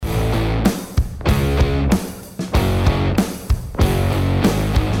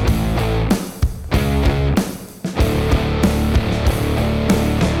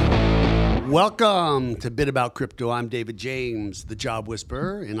Welcome to Bit About Crypto. I'm David James, the Job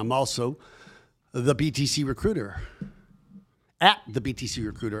Whisperer, and I'm also the BTC Recruiter. At the BTC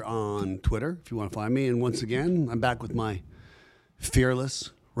Recruiter on Twitter, if you want to find me. And once again, I'm back with my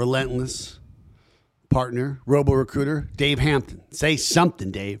fearless, relentless partner, Robo-Recruiter, Dave Hampton. Say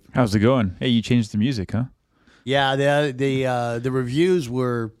something, Dave. How's it going? Hey, you changed the music, huh? Yeah, the reviews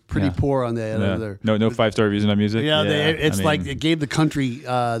were pretty poor on the other. No 5-star reviews on that music. Yeah, like it gave the country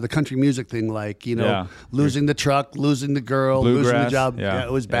music thing, like losing the truck, losing the girl, Bluegrass. losing the job. Yeah,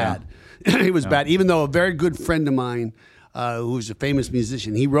 it was bad. It was bad. Even though a very good friend of mine, who's a famous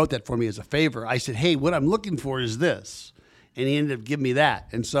musician, he wrote that for me as a favor. I said, "Hey, what I'm looking for is this," and he ended up giving me that.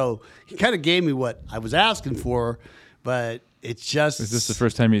 And so he kind of gave me what I was asking for, but. It's just. Is this the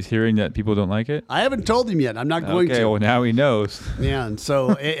first time he's hearing that people don't like it? I haven't told him yet. I'm not going to. Okay, well now he knows. Yeah, and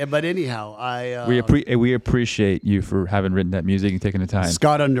so, but anyhow, we appreciate you for having written that music and taking the time.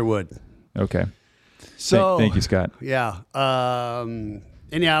 Scott Underwood. Okay. So thank you, Scott. Yeah.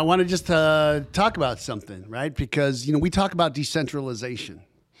 Anyhow, I want to just talk about something, right? Because we talk about decentralization,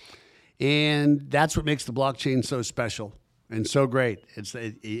 and that's what makes the blockchain so special and so great.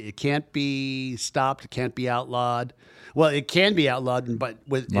 It can't be stopped. It can't be outlawed. Well, it can be outlawed, but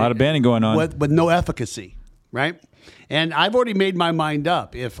with a lot of banning going on with no efficacy, right? And I've already made my mind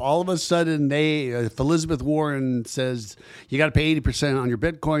up. If all of a sudden if Elizabeth Warren says you got to pay 80% on your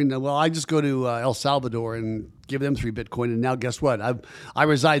Bitcoin, well, I just go to El Salvador and give them 3 Bitcoin, and now guess what? I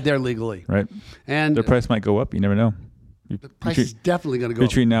reside there legally, right? And the price might go up. You never know. The price is definitely going to go up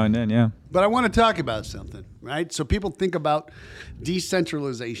between now and then, yeah. But I want to talk about something, right? So people think about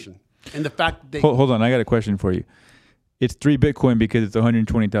decentralization and the fact that they hold on. I got a question for you. It's 3 Bitcoin because it's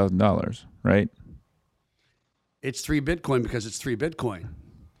 $120,000, right? It's 3 Bitcoin because it's 3 Bitcoin.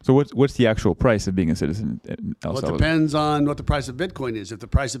 So what's the actual price of being a citizen in El Salvador? Well, it depends on what the price of Bitcoin is. If the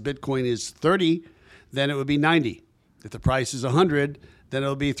price of Bitcoin is 30, then it would be 90. If the price is 100, then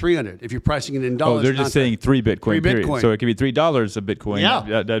it'll be 300. If you're pricing it in dollars. Oh, they're just saying 3 Bitcoin. 3 period. Bitcoin. So it could be $3 a Bitcoin.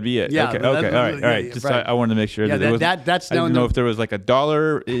 Yeah, that'd be it. Yeah. Okay. All right. Just right. I wanted to make sure that that's I didn't know if there was like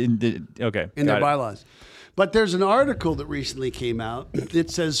 $1 in their bylaws. But there's an article that recently came out that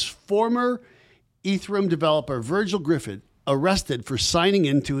says former Ethereum developer Virgil Griffin arrested for signing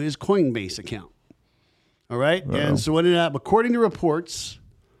into his Coinbase account. All right? Uh-oh. And so what ended up, according to reports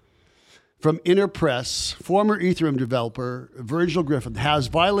from Interpress, former Ethereum developer Virgil Griffin has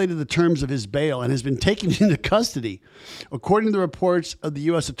violated the terms of his bail and has been taken into custody. According to the reports of the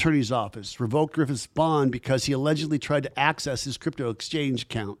U.S. Attorney's Office, revoked Griffin's bond because he allegedly tried to access his crypto exchange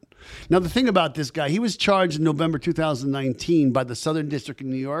account. Now, the thing about this guy, he was charged in November 2019 by the Southern District of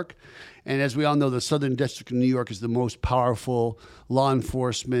New York. And as we all know, the Southern District of New York is the most powerful law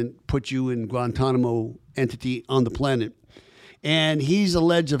enforcement, put you in Guantanamo entity on the planet. And he's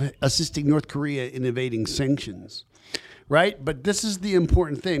alleged of assisting North Korea in evading sanctions, right? But this is the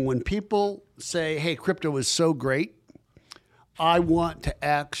important thing. When people say, hey, crypto is so great, I want to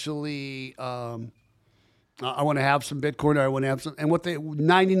actually, I want to have some Bitcoin, or I want to have some, and what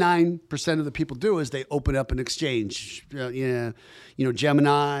 99% of the people do is they open up an exchange, Gemini,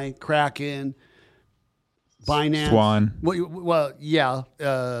 Kraken, Binance. Swan. Well, yeah.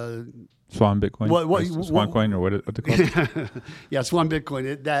 Swan Bitcoin? Swan Coin, or what they call it? Yeah, Swan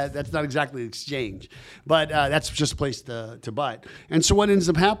Bitcoin. That's not exactly an exchange, but that's just a place to buy it. And so what ends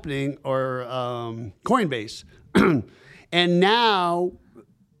up happening, or Coinbase, and now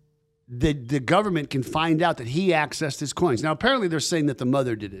the government can find out that he accessed his coins. Now, apparently they're saying that the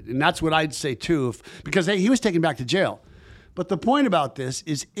mother did it, and that's what I'd say too, because he was taken back to jail. But the point about this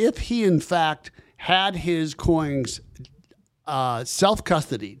is if he, in fact, had his coins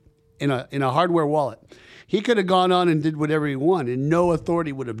self-custodied, in a hardware wallet, he could have gone on and did whatever he wanted, and no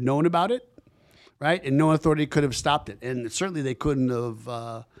authority would have known about it, right? And no authority could have stopped it. And certainly they couldn't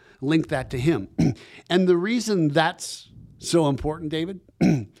have linked that to him. And the reason that's so important, David,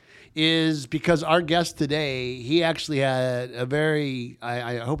 is because our guest today, he actually had a very,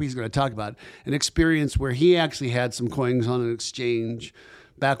 I hope he's going to talk about it, an experience where he actually had some coins on an exchange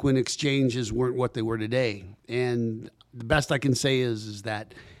back when exchanges weren't what they were today. And the best I can say is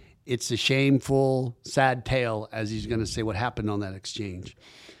that it's a shameful, sad tale, as he's going to say what happened on that exchange.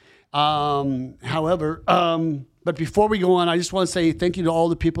 However, but before we go on, I just want to say thank you to all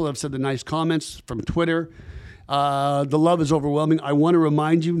the people that have said the nice comments from Twitter. The love is overwhelming. I want to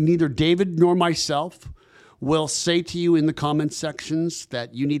remind you, neither David nor myself will say to you in the comment sections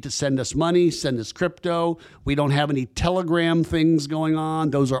that you need to send us money, send us crypto. We don't have any Telegram things going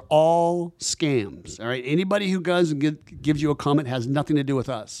on. Those are all scams, all right? Anybody who goes and gives you a comment has nothing to do with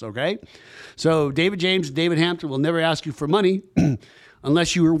us, okay? So David James, David Hampton will never ask you for money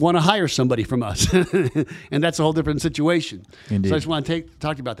unless you want to hire somebody from us. And that's a whole different situation. Indeed. So I just want to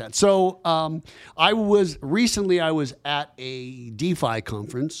talk to you about that. So I was at a DeFi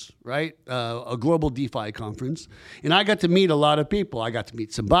conference, right? A global DeFi conference. And I got to meet a lot of people. I got to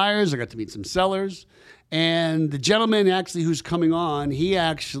meet some buyers. I got to meet some sellers. And the gentleman actually who's coming on, he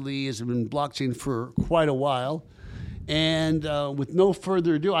actually has been in blockchain for quite a while. And with no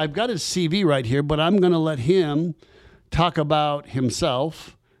further ado, I've got his CV right here, but I'm going to let him talk about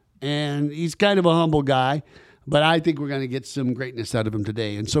himself. And he's kind of a humble guy, but I think we're going to get some greatness out of him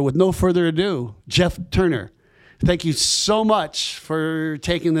today. And so with no further ado, Jeff Turner, thank you so much for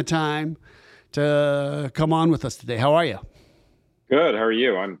taking the time to come on with us today. How are you? Good. How are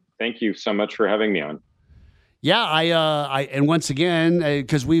you? Thank you so much for having me on. Yeah, and once again,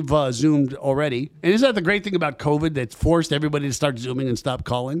 because we've Zoomed already, and isn't that the great thing about COVID that forced everybody to start Zooming and stop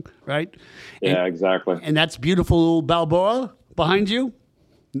calling, right? Yeah, exactly. And that's beautiful Balboa behind you,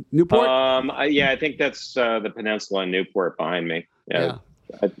 Newport. I think that's the peninsula in Newport behind me. Yeah.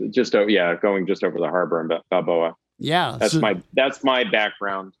 Going just over the harbor in Balboa. Yeah, that's my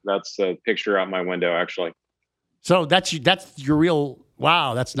background. That's a picture out my window, actually. So that's your real.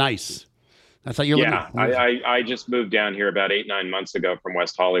 Wow, that's nice. That's how you're living. I just moved down here about 8-9 months ago from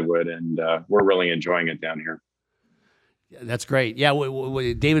West Hollywood, and we're really enjoying it down here. Yeah, that's great. Yeah,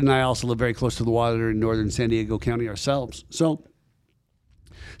 David and I also live very close to the water in northern San Diego County ourselves. So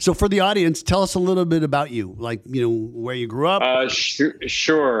for the audience, tell us a little bit about you, like where you grew up.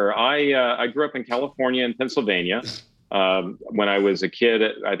 Sure. I grew up in California and Pennsylvania. When I was a kid,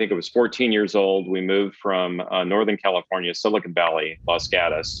 I think it was 14 years old. We moved from Northern California, Silicon Valley, Los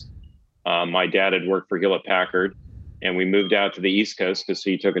Gatos. My dad had worked for Hewlett Packard, and we moved out to the East Coast because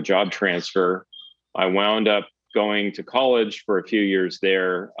he took a job transfer. I wound up going to college for a few years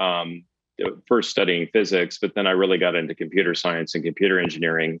there, first studying physics, but then I really got into computer science and computer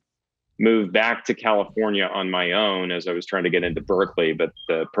engineering. Moved back to California on my own as I was trying to get into Berkeley, but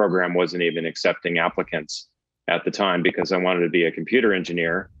the program wasn't even accepting applicants at the time because I wanted to be a computer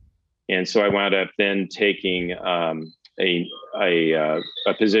engineer. And so I wound up then taking a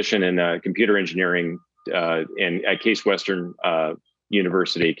position in computer engineering at Case Western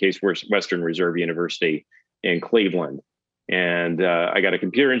University, Case Western Reserve University in Cleveland. And I got a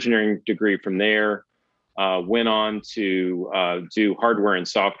computer engineering degree from there, went on to do hardware and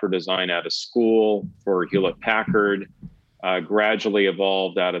software design out of school for Hewlett Packard, gradually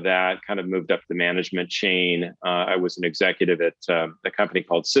evolved out of that, kind of moved up the management chain. I was an executive at a company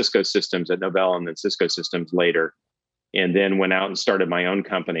called Cisco Systems at Novell, and then Cisco Systems later, and then went out and started my own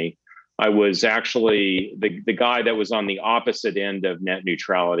company. I was actually the guy that was on the opposite end of net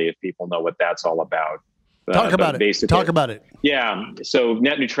neutrality, if people know what that's all about. Talk about it. Yeah. So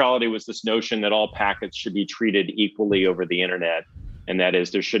net neutrality was this notion that all packets should be treated equally over the internet. And that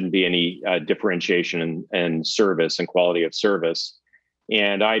is, there shouldn't be any differentiation in service and quality of service.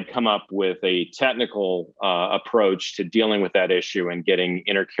 And I'd come up with a technical approach to dealing with that issue and getting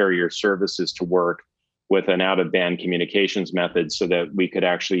intercarrier services to work with an out-of-band communications method so that we could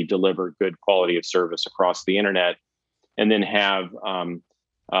actually deliver good quality of service across the internet, and then have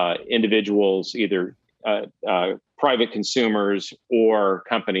individuals, either private consumers or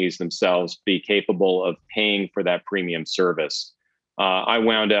companies themselves, be capable of paying for that premium service. I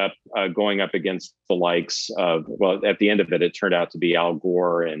wound up going up against the likes of, well, at the end of it, it turned out to be Al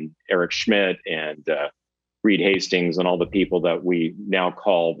Gore and Eric Schmidt and Reed Hastings and all the people that we now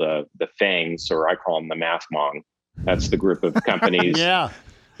call the FANGs, or I call them the Math Mong. That's the group of companies. Yeah.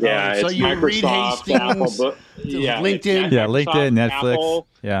 Yeah, so it's you Microsoft, Reed Hastings, Apple, LinkedIn, LinkedIn, Netflix, Apple,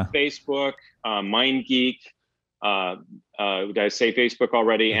 Facebook, MindGeek. Did I say Facebook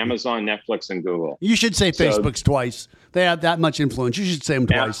already? Amazon, Netflix, and Google. You should say Facebook's twice. They have that much influence. You should say them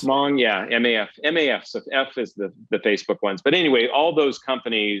twice. Mong, yeah, MAF. So F is the Facebook ones. But anyway, all those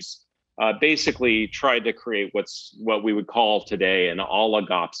companies basically tried to create what we would call today an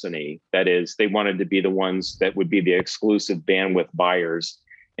oligopsony. That is, they wanted to be the ones that would be the exclusive bandwidth buyers.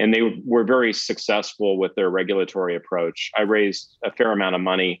 And they were very successful with their regulatory approach. I raised a fair amount of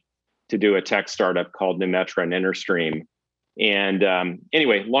money to do a tech startup called Numetra and Interstream. And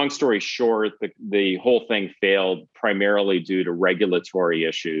anyway, long story short, the whole thing failed primarily due to regulatory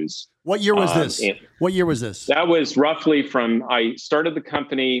issues. What year was this? What year was this? That was roughly I started the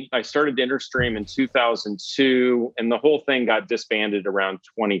company, I started Interstream in 2002, and the whole thing got disbanded around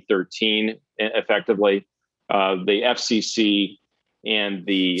 2013, effectively. The FCC and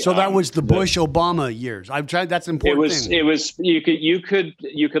so that was the Bush-Obama years. I've tried. That's an important thing. It was. You could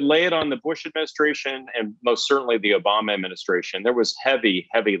lay it on the Bush administration and most certainly the Obama administration. There was heavy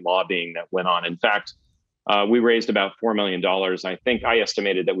lobbying that went on. In fact, We raised about $4 million. I think I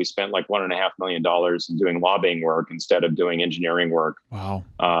estimated that we spent like $1.5 million in doing lobbying work instead of doing engineering work. Wow.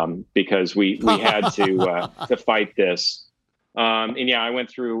 Because we had to fight this. And yeah, I went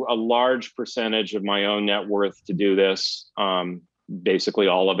through a large percentage of my own net worth to do this, basically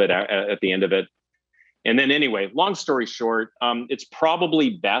all of it at the end of it. And then anyway, long story short, it's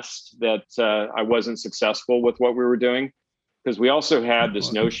probably best that I wasn't successful with what we were doing, because we also had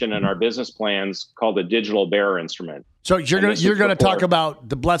this notion in our business plans called a digital bearer instrument. So you're going to talk about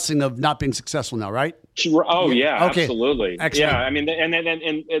the blessing of not being successful now, right? Oh yeah, okay. Absolutely. Excellent. Yeah, I mean,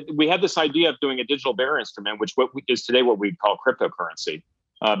 and we had this idea of doing a digital bearer instrument, which is today what we call cryptocurrency.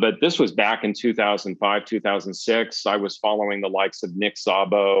 But this was back in 2005, 2006. I was following the likes of Nick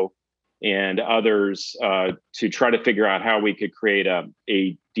Szabo and others to try to figure out how we could create a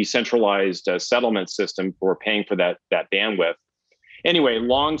decentralized settlement system for paying for that bandwidth. Anyway,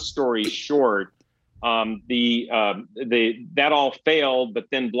 long story short, that all failed, but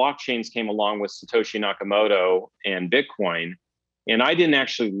then blockchains came along with Satoshi Nakamoto and Bitcoin. And I didn't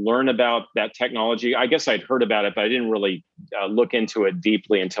actually learn about that technology. I guess I'd heard about it, but I didn't really look into it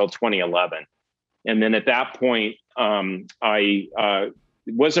deeply until 2011. And then at that point, I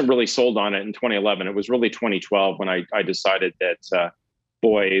wasn't really sold on it in 2011. It was really 2012 when I decided that,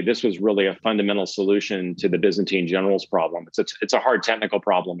 boy, this was really a fundamental solution to the Byzantine generals problem. It's a hard technical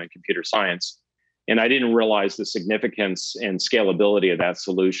problem in computer science. And I didn't realize the significance and scalability of that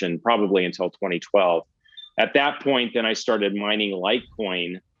solution probably until 2012. At that point, then I started mining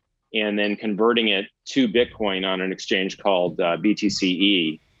Litecoin and then converting it to Bitcoin on an exchange called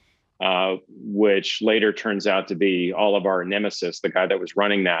BTCE, which later turns out to be all of our nemesis. The guy that was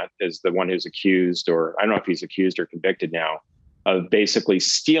running that is the one who's accused, or I don't know if he's accused or convicted now, of basically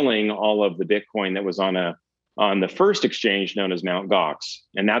stealing all of the Bitcoin that was on the first exchange known as Mt. Gox.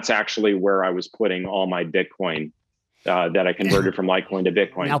 And that's actually where I was putting all my Bitcoin that I converted from Litecoin to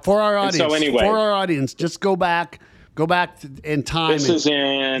Bitcoin. Now, for our audience, just go back in time. This is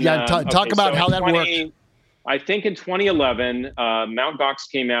in talk about how that worked. I think in 2011, Mt. Gox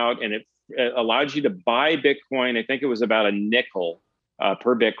came out and it allowed you to buy Bitcoin. I think it was about a nickel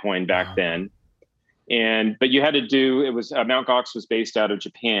per Bitcoin back then. But you had to Mt. Gox was based out of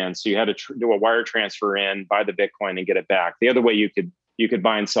Japan. So you had to do a wire transfer in, buy the Bitcoin and get it back. The other way you could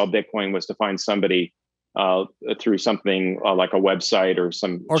buy and sell Bitcoin was to find somebody through something like a website or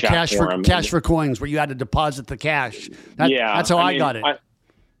some chat forum. Cash for coins, where you had to deposit the cash. That's how I got it.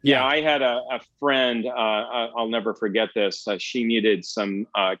 I had a friend, I'll never forget this. She needed some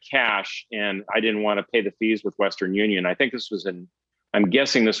cash and I didn't want to pay the fees with Western Union. I think I'm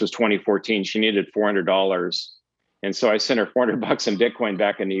guessing this was 2014. She needed $400. And so I sent her $400 in Bitcoin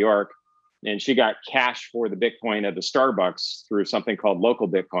back in New York, and she got cash for the Bitcoin at the Starbucks through something called Local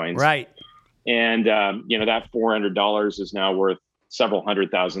Bitcoins. Right. And, that $400 is now worth several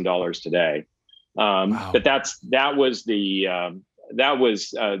 $100,000 today. Wow. But that was the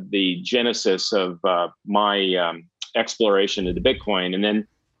genesis of my exploration into Bitcoin. And then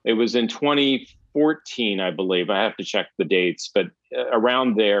it was in 2014, I believe. I have to check the dates, but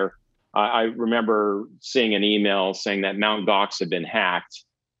around there, I remember seeing an email saying that Mt. Gox had been hacked.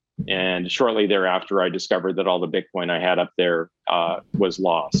 And shortly thereafter, I discovered that all the Bitcoin I had up there was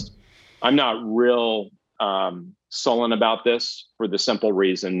lost. I'm not real sullen about this for the simple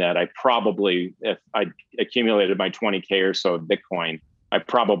reason that I probably, if I accumulated my 20K or so of Bitcoin, I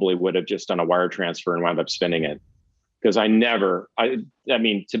probably would have just done a wire transfer and wound up spending it. Because I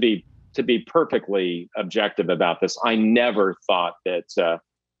mean, to be perfectly objective about this, I never thought that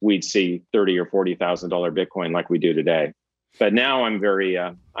we'd see $30,000 or $40,000 Bitcoin like we do today. But now I'm very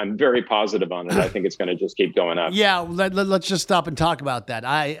positive on it. I think it's going to just keep going up. Yeah, let's just stop and talk about that.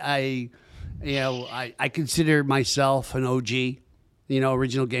 I consider myself an OG,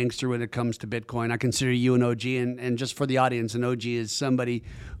 original gangster when it comes to Bitcoin. I consider you an OG, and just for the audience, an OG is somebody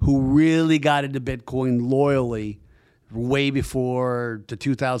who really got into Bitcoin loyally way before the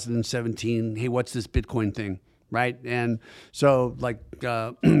 2017. Hey, what's this Bitcoin thing, right? And so, like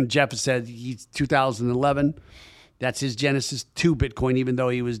Jeff said, he's 2011. That's his genesis to Bitcoin, even though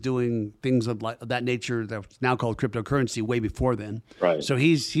he was doing things of that nature that's now called cryptocurrency way before then. Right. So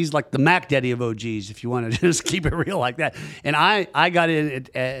he's like the Mac Daddy of OGs, if you want to just keep it real like that. And I got in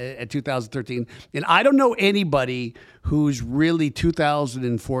at 2013, and I don't know anybody who's really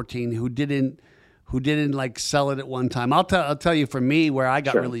 2014 who didn't like sell it at one time. I'll tell you, for me, where I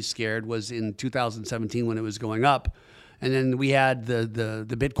got really scared was in 2017 when it was going up. And then we had the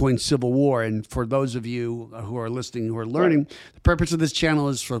Bitcoin Civil War. And for those of you who are listening, who are learning, the purpose of this channel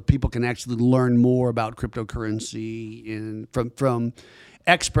is for people can actually learn more about cryptocurrency from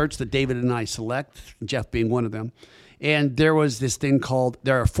experts that David and I select, Jeff being one of them. And there was this thing called,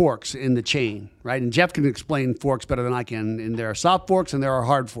 there are forks in the chain, right? And Jeff can explain forks better than I can. And there are soft forks and there are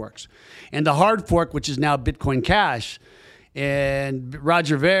hard forks. And the hard fork, which is now Bitcoin Cash, and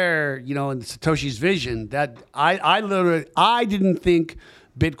Roger Ver, and Satoshi's vision, that I didn't think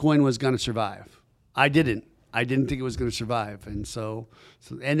Bitcoin was going to survive. I didn't think it was going to survive. And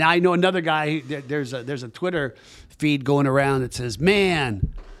and I know another guy, there's a Twitter feed going around that says,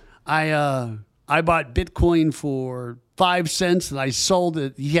 man, I bought Bitcoin for 5 cents and I sold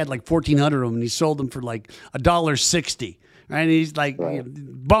it. He had like 1,400 of them and he sold them for like $1.60. Right? And he's like,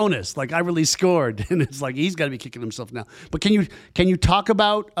 bonus, like I really scored. And it's like, he's got to be kicking himself now. But can you talk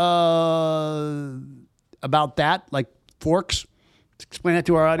about that, like forks? Explain that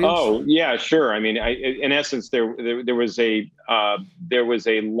to our audience. Oh yeah, sure. I mean, in essence, there was a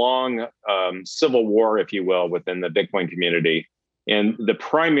long civil war, if you will, within the Bitcoin community. And the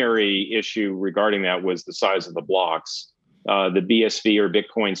primary issue regarding that was the size of the blocks. The BSV, or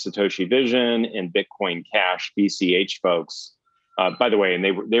Bitcoin Satoshi Vision, and Bitcoin Cash, BCH folks. By the way, and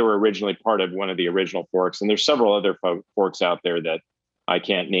they were originally part of one of the original forks. And there's several other forks out there that I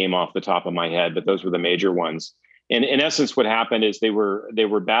can't name off the top of my head, but those were the major ones. And in essence, what happened is they were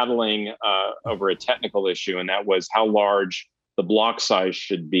battling over a technical issue, and that was how large the block size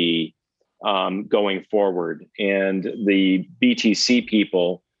should be going forward. And the BTC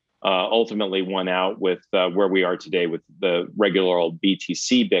people ultimately won out with where we are today with the regular old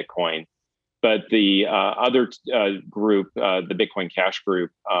BTC Bitcoin. But the other group, the Bitcoin Cash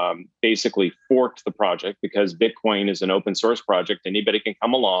group, basically forked the project because Bitcoin is an open source project. Anybody can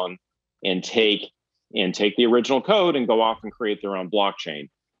come along and take the original code and go off and create their own blockchain.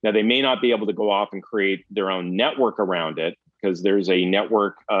 Now, they may not be able to go off and create their own network around it because there's a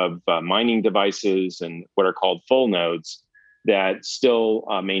network of mining devices and what are called full nodes that still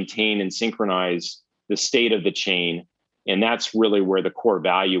maintain and synchronize the state of the chain. And that's really where the core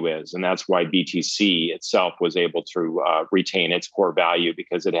value is. And that's why BTC itself was able to retain its core value,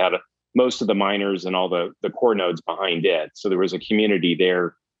 because it had most of the miners and all the core nodes behind it. So there was a community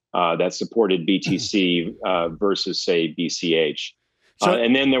there that supported BTC versus, say, BCH.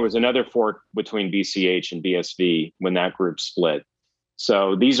 And then there was another fork between BCH and BSV when that group split.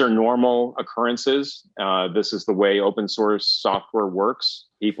 So these are normal occurrences. This is the way open source software works.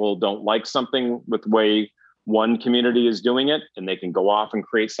 People don't like something with the way one community is doing it, and they can go off and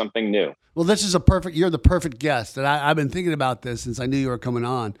create something new. Well, you're the perfect guest. And I've been thinking about this since I knew you were coming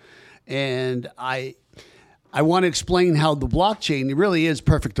on. And I want to explain how the blockchain really is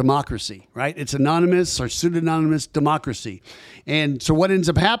perfect democracy, right? It's anonymous or pseudonymous democracy. And so what ends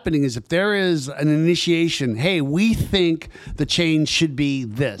up happening is if there is an initiation, hey, we think the chain should be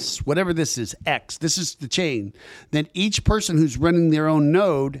this, whatever this is, X, this is the chain, then each person who's running their own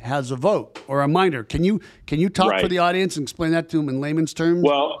node has a vote or a miner. Can you talk for the audience and explain that to them in layman's terms?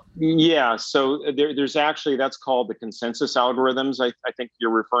 Well, yeah. So there's actually, that's called the consensus algorithms, I think you're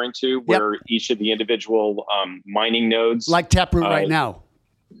referring to, where each of the individual mining nodes, like Taproot right now.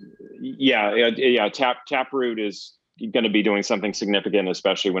 Yeah. Taproot is going to be doing something significant,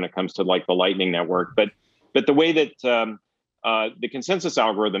 especially when it comes to like the Lightning Network. But the way that the consensus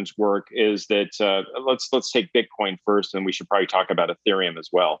algorithms work is that let's take Bitcoin first, and we should probably talk about Ethereum as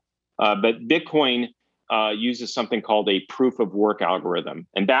well. But Bitcoin uses something called a proof of work algorithm.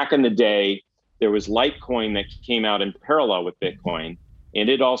 And back in the day, there was Litecoin that came out in parallel with Bitcoin. And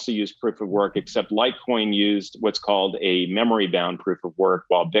it also used proof of work, except Litecoin used what's called a memory-bound proof of work,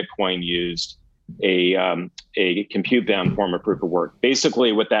 while Bitcoin used a compute-bound form of proof of work.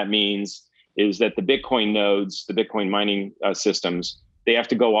 Basically, what that means is that the Bitcoin nodes, the Bitcoin mining systems, they have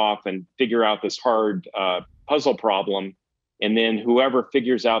to go off and figure out this hard puzzle problem. And then whoever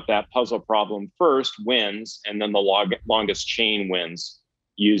figures out that puzzle problem first wins, and then the longest chain wins,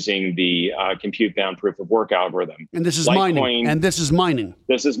 using the compute-bound proof of work algorithm. And this is mining. And this is mining.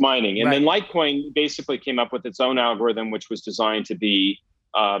 This is mining. And then Litecoin basically came up with its own algorithm, which was designed to be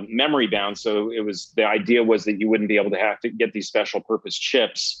memory-bound. So the idea was that you wouldn't be able to have to get these special purpose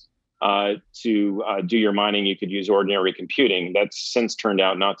chips to do your mining. You could use ordinary computing. That's since turned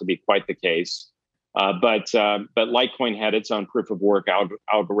out not to be quite the case. But Litecoin had its own proof of work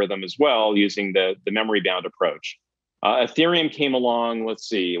algorithm as well, using the memory-bound approach. Ethereum came along,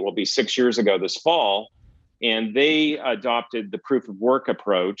 it will be 6 years ago this fall, and they adopted the proof of work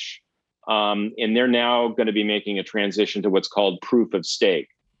approach. And they're now going to be making a transition to what's called proof of stake.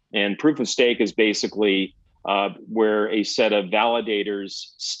 And proof of stake is basically where a set of validators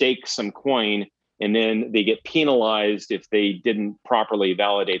stake some coin, and then they get penalized if they didn't properly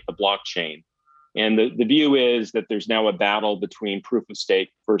validate the blockchain. And the view is that there's now a battle between proof of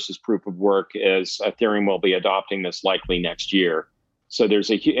stake versus proof of work, as Ethereum will be adopting this likely next year. So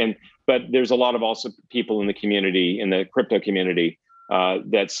but there's a lot of also people in the community, in the crypto community,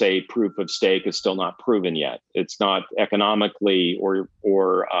 that say proof of stake is still not proven yet. It's not economically or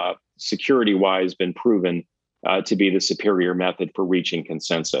security-wise been proven to be the superior method for reaching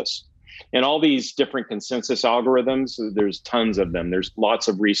consensus. And all these different consensus algorithms, there's tons of them. There's lots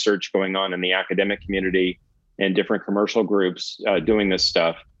of research going on in the academic community and different commercial groups doing this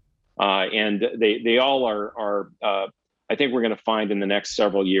stuff. And they all are I think we're going to find in the next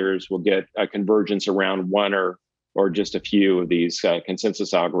several years, we'll get a convergence around one or just a few of these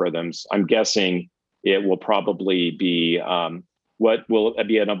consensus algorithms. I'm guessing it will probably be what will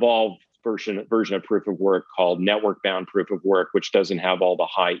be an evolved version of proof of work called network-bound proof of work, which doesn't have all the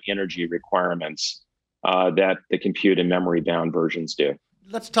high energy requirements that the compute and memory-bound versions do.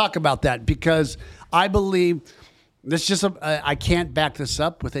 Let's talk about that, because I believe this just I can't back this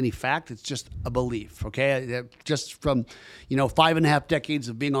up with any fact. It's just a belief, okay? Just from 5.5 decades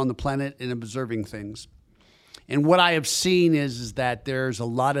of being on the planet and observing things. And what I have seen is that there's a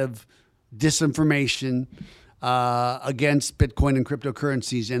lot of disinformation against Bitcoin and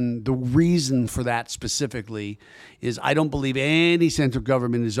cryptocurrencies. And the reason for that specifically is I don't believe any central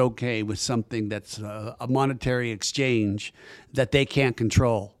government is okay with something that's a monetary exchange that they can't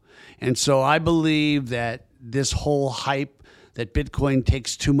control. And so I believe that this whole hype that Bitcoin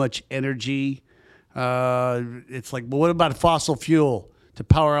takes too much energy, it's like, well, what about fossil fuel to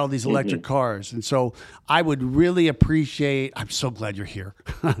power all these electric cars? And so I would really appreciate, I'm so glad you're here.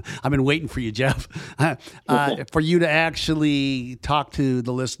 I've been waiting for you, Jeff, for you to actually talk to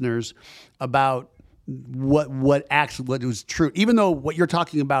the listeners about what was true. Even though what you're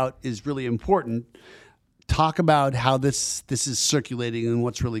talking about is really important, talk about how this is circulating and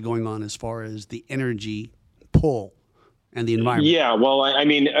what's really going on as far as the energy pull and the environment. Yeah, well, I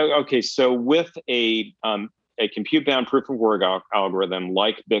mean, okay, so with a compute-bound proof-of-work algorithm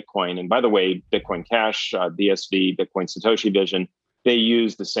like Bitcoin, and by the way, Bitcoin Cash, BSV, Bitcoin Satoshi Vision, they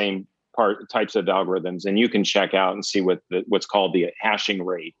use the same types of algorithms, and you can check out and see what's called the hashing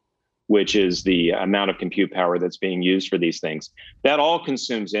rate, which is the amount of compute power that's being used for these things. That all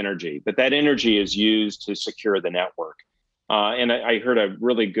consumes energy, but that energy is used to secure the network. And I heard a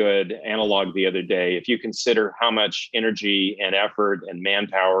really good analog the other day. If you consider how much energy and effort and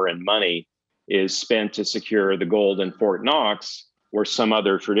manpower and money is spent to secure the gold in Fort Knox or some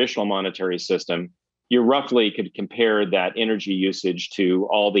other traditional monetary system, you roughly could compare that energy usage to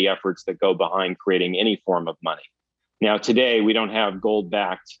all the efforts that go behind creating any form of money. Now, today, we don't have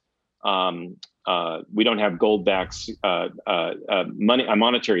gold-backed money, a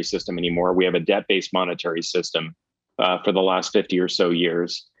monetary system anymore. We have a debt-based monetary system for the last 50 or so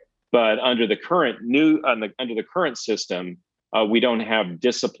years. But under the current system, we don't have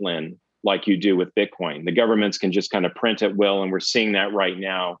discipline like you do with Bitcoin. The governments can just kind of print at will, and we're seeing that right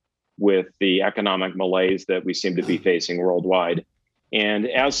now with the economic malaise that we seem to be facing worldwide. And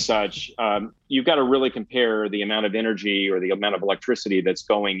as such, you've got to really compare the amount of energy or the amount of electricity that's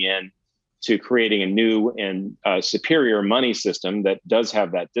going in to creating a new and superior money system that does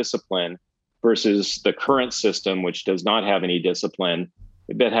have that discipline versus the current system, which does not have any discipline,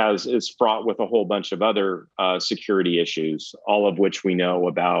 that is fraught with a whole bunch of other security issues, all of which we know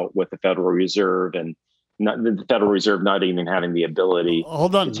about with the Federal Reserve, and the Federal Reserve not even having the ability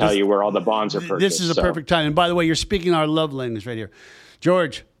to tell you where all the bonds are purchased. This is a perfect time. And by the way, you're speaking our love language right here.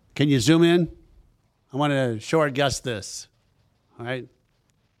 George, can you zoom in? I want to show our guest this. All right.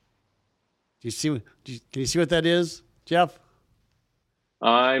 Can you see what that is, Jeff?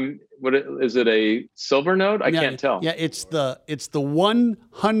 What is it? A silver note? I can't tell. Yeah, it's the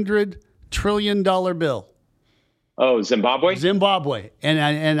 $100 trillion bill. Oh, Zimbabwe.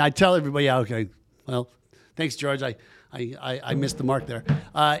 And I tell everybody, yeah, okay. Well, thanks, George. I missed the mark there.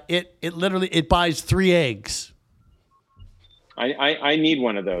 It literally buys 3 eggs. I need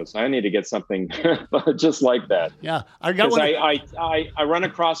one of those. I need to get something just like that. Yeah, I got one. I run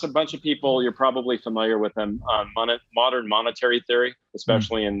across a bunch of people. You're probably familiar with them on modern monetary theory,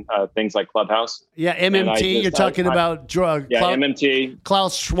 especially in things like Clubhouse. Yeah, MMT. You're talking about MMT.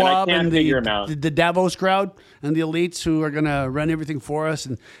 Klaus Schwab and the Davos crowd and the elites who are going to run everything for us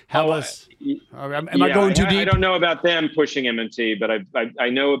and have us. Am I going too deep? I don't know about them pushing MMT, but I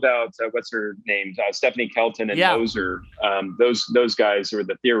know about what's her name, Stephanie Kelton and Moser. Those guys are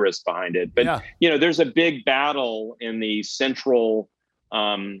the theorists behind it. But there's a big battle in the central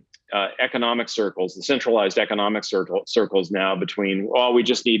economic circles, the centralized economic circles now between, we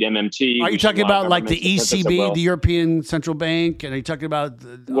just need MMT. Are you talking about like the ECB, the European Central Bank? And are you talking about?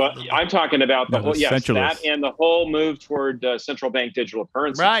 I'm talking about the whole, that and the whole move toward central bank digital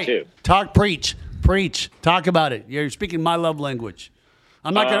currencies too. Preach. Talk about it. You're speaking my love language.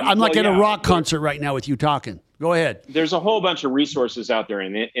 I'm not going to rock concert right now with you talking. Go ahead. There's a whole bunch of resources out there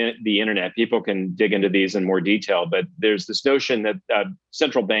in the internet. People can dig into these in more detail, but there's this notion that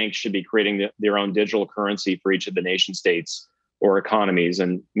central banks should be creating their own digital currency for each of the nation states or economies,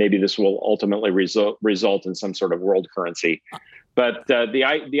 and maybe this will ultimately result in some sort of world currency. But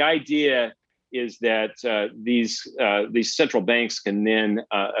the idea is that these central banks can then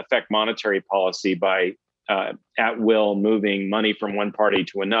affect monetary policy by at will moving money from one party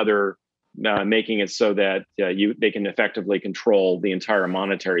to another, making it so that they can effectively control the entire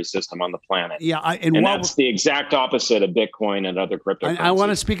monetary system on the planet. Yeah, and that's the exact opposite of Bitcoin and other cryptocurrencies. I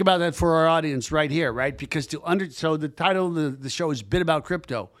want to speak about that for our audience right here, right? Because so the title of the show is a bit about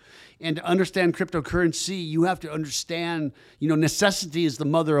crypto. And to understand cryptocurrency, you have to understand, necessity is the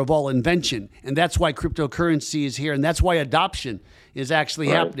mother of all invention. And that's why cryptocurrency is here. And that's why adoption is actually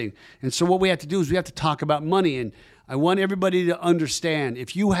happening. And so what we have to do is we have to talk about money. And I want everybody to understand,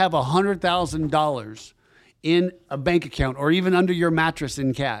 if you have $100,000 in a bank account or even under your mattress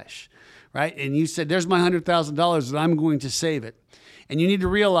in cash, right? And you said, there's my $100,000 and I'm going to save it. And you need to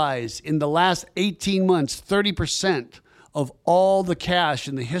realize in the last 18 months, 30% of all the cash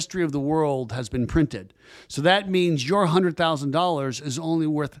in the history of the world has been printed. So that means your $100,000 is only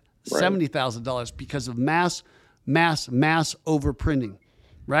worth $70,000 because of mass overprinting,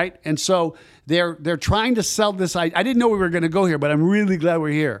 right? And so they're trying to sell this. I didn't know we were going to go here, but I'm really glad we're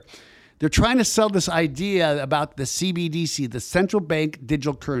here. They're trying to sell this idea about the CBDC, the central bank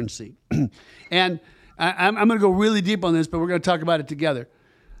digital currency. And I'm going to go really deep on this, but we're going to talk about it together.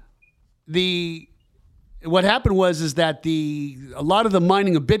 What happened is that a lot of the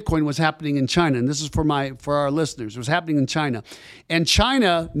mining of Bitcoin was happening in China, and this is for our listeners. It was happening in China, and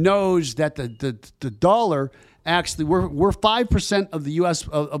China knows that the dollar actually we're 5% of the U.S.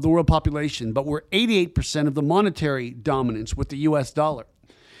 of the world population, but we're 88% of the monetary dominance with the U.S. dollar.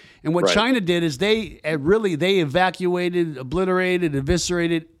 And what China did is they evacuated, obliterated,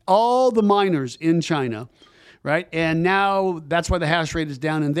 eviscerated all the miners in China. Right, and now that's why the hash rate is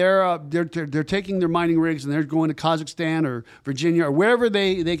down, and they're taking their mining rigs and they're going to Kazakhstan or Virginia or wherever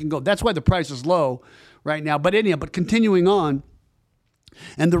they can go. That's why the price is low right now. But continuing on,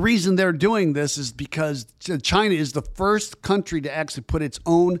 and the reason they're doing this is because China is the first country to actually put its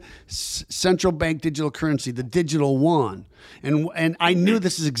own central bank digital currency, the digital yuan. And I knew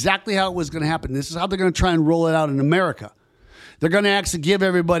this is exactly how it was going to happen. This is how they're going to try and roll it out in America. They're going to actually give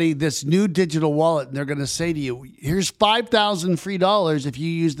everybody this new digital wallet, and they're going to say to you, here's $5,000 free dollars if you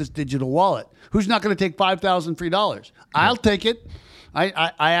use this digital wallet. Who's not going to take $5,000 free dollars? I'll take it.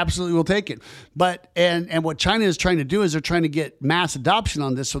 I absolutely will take it. But and what China is trying to do is they're trying to get mass adoption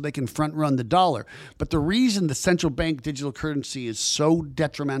on this so they can front run the dollar. But the reason the central bank digital currency is so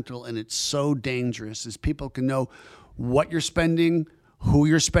detrimental and it's so dangerous is people can know what you're spending, who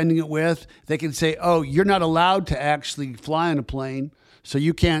you're spending it with. They can say, oh, you're not allowed to actually fly on a plane, so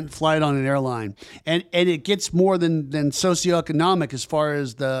you can't fly it on an airline. And it gets more than socioeconomic as far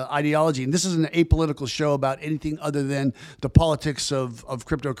as the ideology. And this is an apolitical show about anything other than the politics of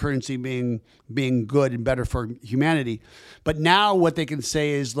cryptocurrency being good and better for humanity. But now what they can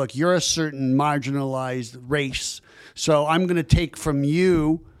say is, look, you're a certain marginalized race, so I'm going to take from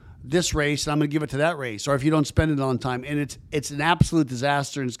you this race, and I'm going to give it to that race, or if you don't spend it on time. And it's an absolute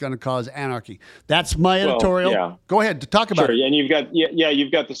disaster, and it's going to cause anarchy. That's my editorial. Yeah. Go ahead, talk about it. And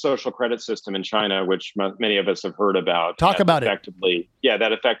you've got the social credit system in China, which many of us have heard about. Talk about it.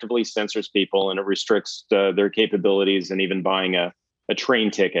 That effectively censors people, and it restricts their capabilities and even buying a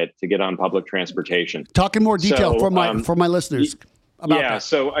train ticket to get on public transportation. Talk in more detail for my listeners. About that.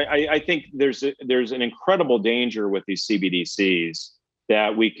 So I think there's an incredible danger with these CBDCs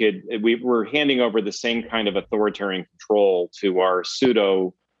that we're handing over the same kind of authoritarian control to our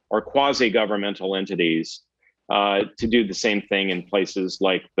quasi-governmental entities to do the same thing in places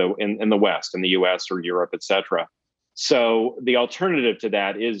like in the West, in the US or Europe, et cetera. So the alternative to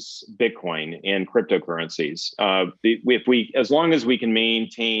that is Bitcoin and cryptocurrencies. As long as we can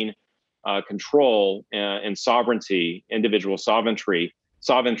maintain control and sovereignty, individual sovereignty,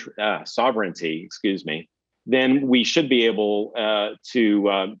 then we should be able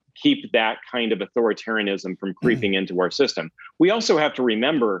to keep that kind of authoritarianism from creeping into our system. We also have to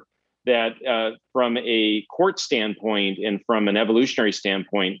remember that from a court standpoint and from an evolutionary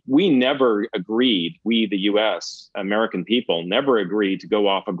standpoint, we never agreed, we, the US, American people, never agreed to go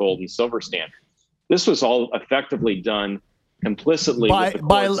off a gold and silver standard. This was all effectively done implicitly with the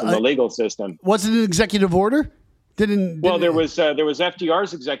courts and the legal system. Was it an executive order? There was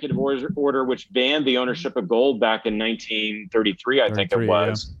FDR's executive order, which banned the ownership of gold back in 1933, I think it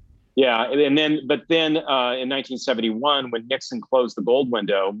was. Yeah, and then in 1971, when Nixon closed the gold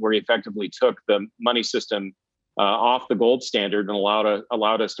window, where he effectively took the money system off the gold standard and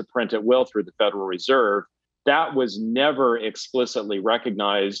allowed us to print at will through the Federal Reserve, that was never explicitly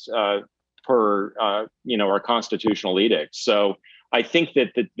recognized per our constitutional edict. So I think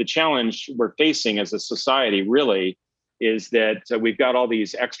that the challenge we're facing as a society really is that we've got all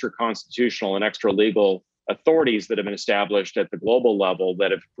these extra constitutional and extra legal authorities that have been established at the global level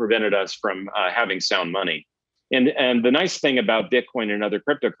that have prevented us from having sound money. And the nice thing about Bitcoin and other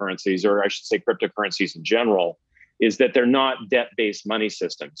cryptocurrencies, or I should say cryptocurrencies in general, is that they're not debt-based money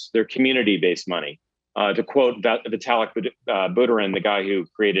systems. They're community-based money. To quote Vitalik Buterin, the guy who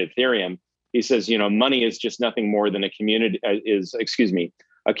created Ethereum, he says, money is just nothing more than a community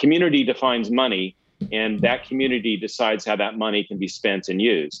a community defines money, and that community decides how that money can be spent and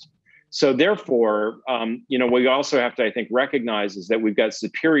used. So therefore, we also have to, I think, recognize is that we've got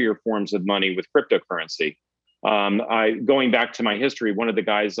superior forms of money with cryptocurrency. Going back to my history, one of the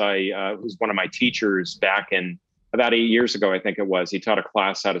guys who's one of my teachers back in about 8 years ago, I think it was, he taught a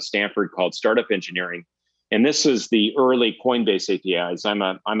class out of Stanford called Startup Engineering. And this is the early Coinbase APIs. I'm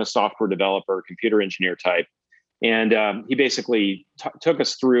a software developer, computer engineer type. And he basically took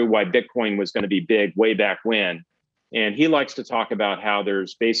us through why Bitcoin was going to be big way back when. And he likes to talk about how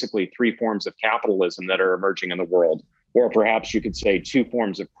there's basically 3 forms of capitalism that are emerging in the world, or perhaps you could say 2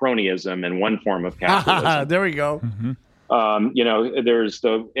 forms of cronyism and 1 form of capitalism. There we go. Mm-hmm. There's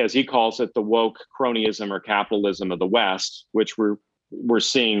as he calls it, the woke cronyism or capitalism of the West, which we're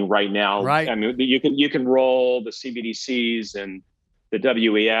seeing right now. Right. I mean, you can roll the CBDCs and the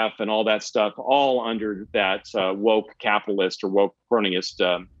WEF and all that stuff all under that woke capitalist or woke cronyist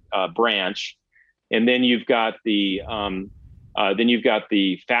branch. And then you've got the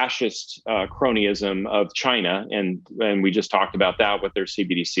fascist cronyism of China, and we just talked about that with their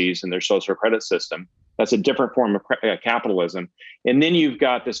CBDCs and their social credit system. That's a different form of capitalism. And then you've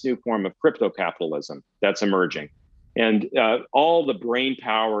got this new form of crypto capitalism that's emerging, and all the brain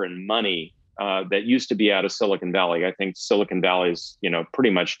power and money that used to be out of Silicon Valley. I think Silicon Valley's pretty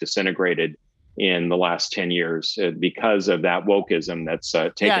much disintegrated in the last 10 years because of that wokeism that's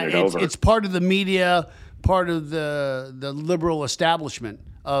taken it over. It's part of the media, part of the liberal establishment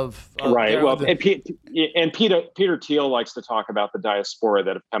of right. And Peter Thiel likes to talk about the diaspora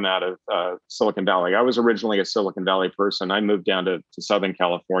that have come out of Silicon Valley. I was originally a Silicon Valley person. I moved down to Southern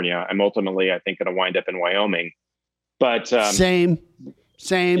California. I'm ultimately, I think, going to wind up in Wyoming. But same.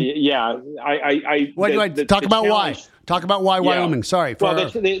 Yeah, Talk about why. Talk about why Wyoming. Sorry.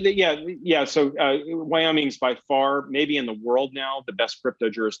 So Wyoming's by far, maybe in the world now, the best crypto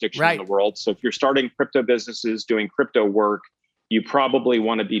jurisdiction in the world. So if you're starting crypto businesses, doing crypto work, you probably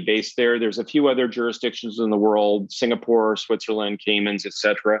want to be based there. There's a few other jurisdictions in the world, Singapore, Switzerland, Caymans,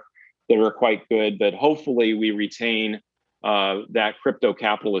 etc., that are quite good. But hopefully we retain that crypto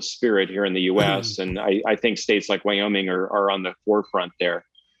capitalist spirit here in the U.S. And I think states like Wyoming are on the forefront there.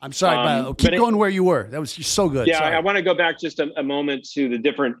 I'm sorry, but keep going where you were. That was just so good. Yeah, sorry. I want to go back just a moment to the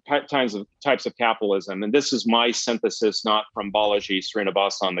different types of capitalism. And this is my synthesis, not from Balaji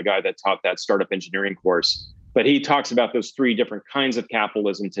Srinivasan, the guy that taught that startup engineering course. But he talks about those 3 different kinds of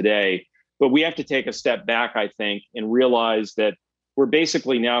capitalism today. But we have to take a step back, I think, and realize that we're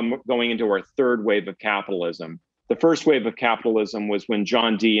basically now going into our 3rd wave of capitalism. The first wave of capitalism was when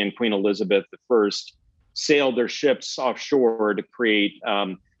John Dee and Queen Elizabeth I sailed their ships offshore to create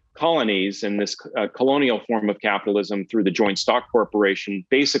colonies, and this colonial form of capitalism through the joint stock corporation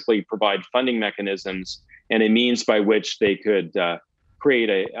basically provide funding mechanisms and a means by which they could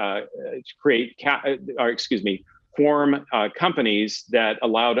form companies that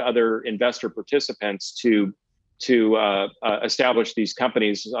allowed other investor participants to establish these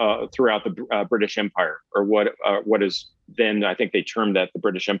companies throughout the British Empire, or what is then, I think they termed that the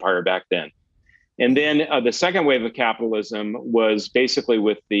British Empire back then. And then the second wave of capitalism was basically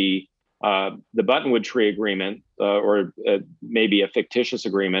with the Buttonwood Tree Agreement, or maybe a fictitious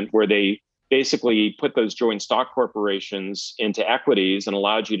agreement, where they basically put those joint stock corporations into equities and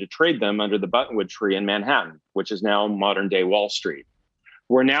allowed you to trade them under the Buttonwood Tree in Manhattan, which is now modern day Wall Street.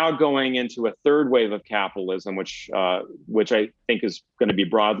 We're now going into a 3rd wave of capitalism, which I think is going to be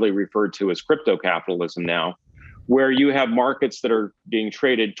broadly referred to as crypto capitalism now, where you have markets that are being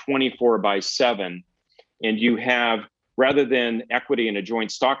traded 24/7, and you have, rather than equity in a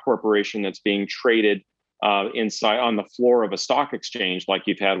joint stock corporation that's being traded inside on the floor of a stock exchange like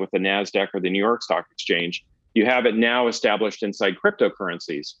you've had with the NASDAQ or the New York Stock Exchange, you have it now established inside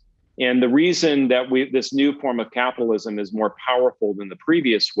cryptocurrencies. And the reason that this new form of capitalism is more powerful than the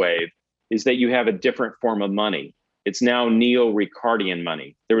previous wave is that you have a different form of money. It's now neo-Ricardian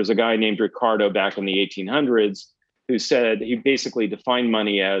money. There was a guy named Ricardo back in the 1800s who said he basically defined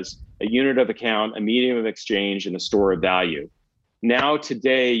money as a unit of account, a medium of exchange, and a store of value. Now,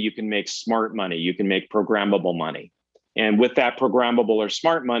 today, you can make smart money. You can make programmable money. And with that programmable or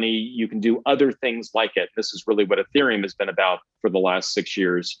smart money, you can do other things like it. This is really what Ethereum has been about for the last 6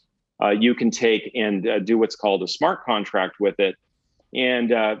 years. You can take and do what's called a smart contract with it. And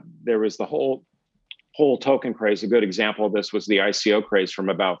there was the whole token craze. A good example of this was the ICO craze from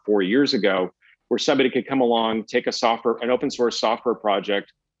about 4 years ago, where somebody could come along, take an open source software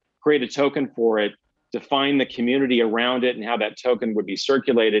project, create a token for it, define the community around it and how that token would be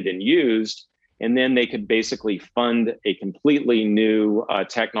circulated and used. And then they could basically fund a completely new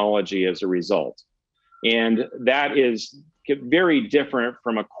technology as a result. And that is very different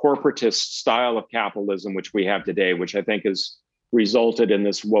from a corporatist style of capitalism, which we have today, which I think has resulted in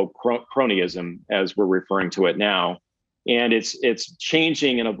this woke cronyism, as we're referring to it now. And it's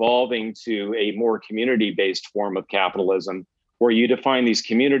changing and evolving to a more community-based form of capitalism, where you define these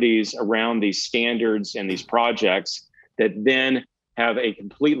communities around these standards and these projects that then have a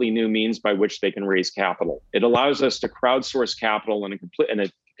completely new means by which they can raise capital. It allows us to crowdsource capital in a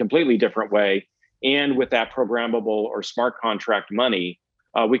completely different way. And with that programmable or smart contract money,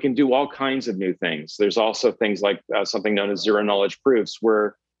 we can do all kinds of new things. There's also things like something known as zero knowledge proofs.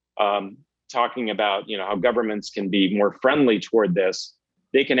 We're talking about how governments can be more friendly toward this.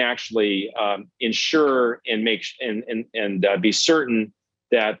 They can actually ensure and make and be certain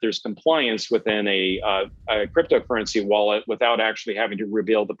that there's compliance within a cryptocurrency wallet without actually having to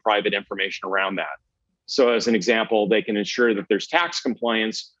reveal the private information around that. So as an example, they can ensure that there's tax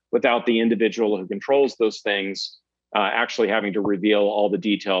compliance without the individual who controls those things actually having to reveal all the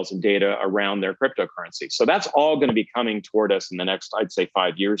details and data around their cryptocurrency. So that's all going to be coming toward us in the next, I'd say,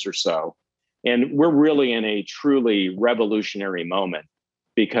 5 years or so. And we're really in a truly revolutionary moment,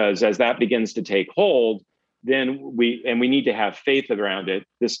 because as that begins to take hold, then we need to have faith around it.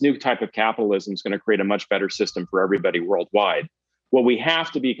 This new type of capitalism is going to create a much better system for everybody worldwide. What we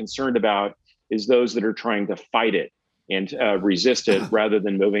have to be concerned about is those that are trying to fight it and resist it, rather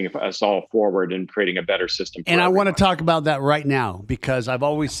than moving us all forward and creating a better system. And I want to talk about that right now, because I've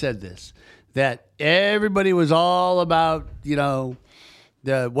always said this, that everybody was all about,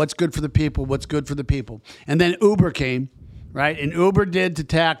 what's good for the people, what's good for the people. And then Uber came, right? And Uber did to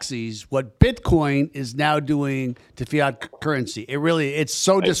taxis what Bitcoin is now doing to fiat currency. It's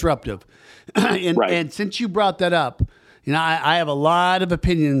so disruptive. And since you brought that up, I have a lot of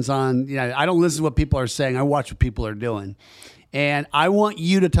opinions on, I don't listen to what people are saying. I watch what people are doing. And I want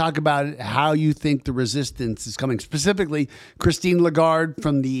you to talk about how you think the resistance is coming. Specifically, Christine Lagarde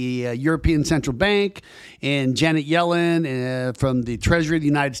from the European Central Bank, and Janet Yellen from the Treasury of the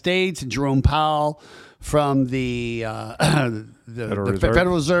United States, and Jerome Powell from the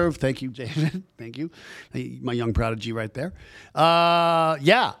Federal Reserve. Thank you, David. Thank you, my young prodigy right there.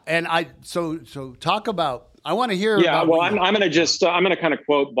 And so talk about. I want to hear. Yeah, well, I'm going to kind of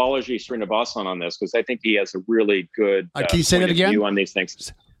quote Balaji Srinivasan on this, because I think he has a really good can you say that again? View on these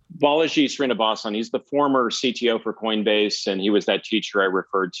things. Balaji Srinivasan, he's the former CTO for Coinbase, and he was that teacher I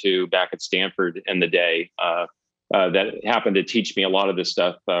referred to back at Stanford in the day that happened to teach me a lot of this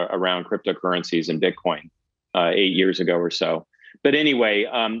stuff around cryptocurrencies and Bitcoin 8 years ago or so. But anyway,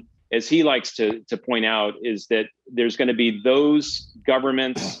 as he likes to point out, is that there's going to be those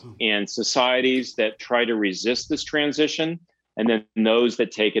governments and societies that try to resist this transition, and then those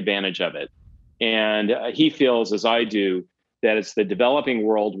that take advantage of it. And he feels, as I do, that it's the developing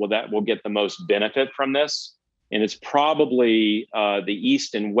world that will get the most benefit from this. And it's probably the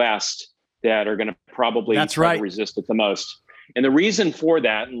East and West that are going to probably try to resist it the most. And the reason for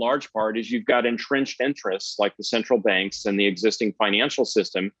that, in large part, is you've got entrenched interests like the central banks and the existing financial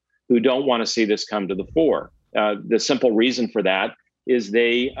system who don't want to see this come to the fore. The simple reason for that is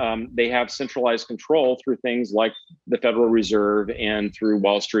they have centralized control through things like the Federal Reserve and through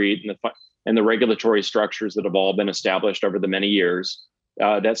Wall Street and the regulatory structures that have all been established over the many years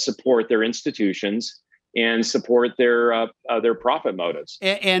that support their institutions and support their profit motives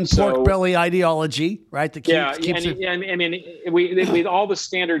and pork belly ideology, right? With all the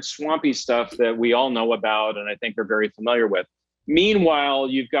standard swampy stuff that we all know about and I think are very familiar with. I Meanwhile,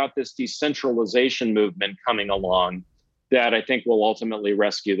 you've got this decentralization movement coming along that I think will ultimately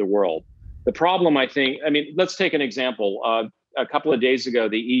rescue the world. The problem, let's take an example. A couple of days ago,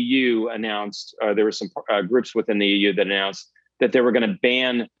 the EU announced, there were some groups within the EU that announced that they were going to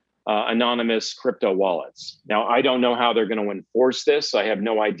ban anonymous crypto wallets. Now, I don't know how they're going to enforce this. I have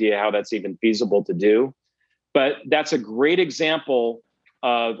no idea how that's even feasible to do. But that's a great example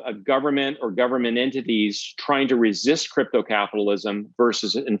of a government or government entities trying to resist crypto capitalism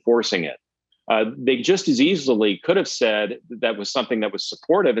versus enforcing it. They just as easily could have said that was something that was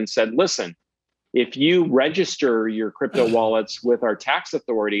supportive and said, listen, if you register your crypto wallets with our tax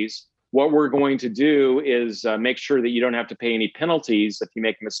authorities, what we're going to do is make sure that you don't have to pay any penalties if you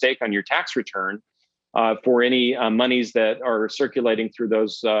make a mistake on your tax return for any monies that are circulating through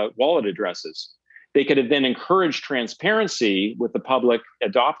those wallet addresses. They could have then encouraged transparency with the public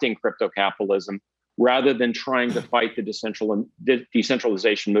adopting crypto capitalism rather than trying to fight the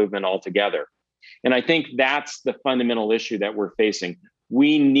decentralization movement altogether. And I think that's the fundamental issue that we're facing.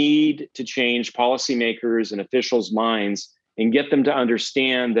 We need to change policymakers and officials' minds and get them to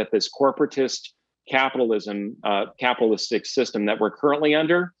understand that this corporatist capitalistic system that we're currently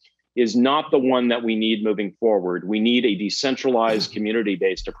under is not the one that we need moving forward. We need a decentralized,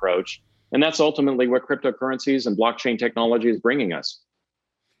 community-based approach. And that's ultimately what cryptocurrencies and blockchain technology is bringing us.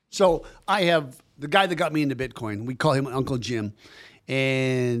 So I have the guy that got me into Bitcoin. We call him Uncle Jim.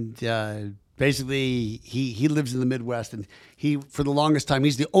 And basically, he lives in the Midwest. And he, for the longest time,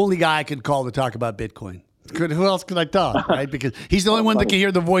 he's the only guy I could call to talk about Bitcoin. Who else could I talk, right? Because he's the only one that can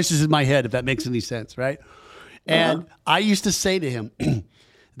hear the voices in my head, if that makes any sense, right? And I used to say to him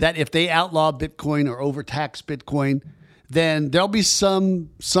that if they outlaw Bitcoin or overtax Bitcoin, then there'll be some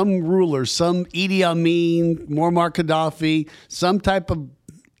ruler, some Idi Amin, Muammar Gaddafi, some type of,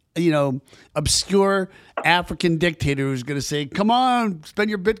 obscure African dictator who's going to say, come on, spend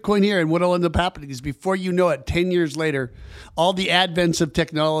your Bitcoin here. And what'll end up happening is before you know it, 10 years later, all the advents of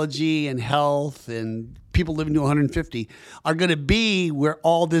technology and health and people living to 150 are going to be where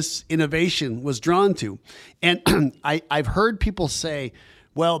all this innovation was drawn to. And I've heard people say,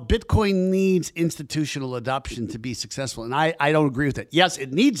 well, Bitcoin needs institutional adoption to be successful. And I don't agree with it. Yes,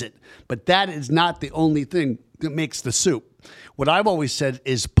 it needs it, but that is not the only thing that makes the soup. What I've always said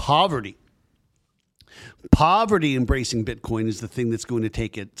is poverty. Poverty embracing Bitcoin is the thing that's going to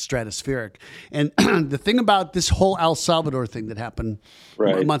take it stratospheric. And the thing about this whole El Salvador thing that happened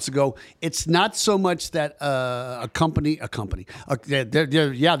months ago, it's not so much that there are companies that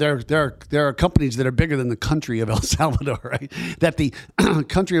are bigger than the country of El Salvador, right? That the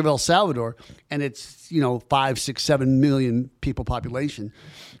country of El Salvador and its 5, 6, 7 million people population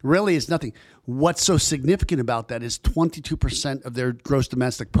really is nothing. What's so significant about that is 22% of their gross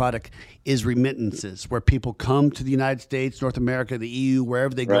domestic product is remittances, where people come to the United States, North America, the EU,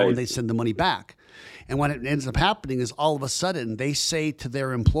 wherever they go, and they send the money back. And what it ends up happening is all of a sudden they say to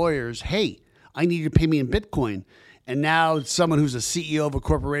their employers, hey, I need you to pay me in Bitcoin. And now someone who's a CEO of a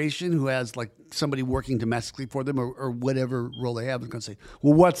corporation who has like somebody working domestically for them or whatever role they have is going to say,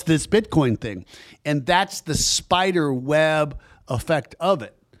 well, what's this Bitcoin thing? And that's the spider web effect of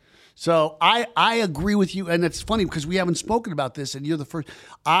it. So I agree with you, and it's funny because we haven't spoken about this, and you're the first.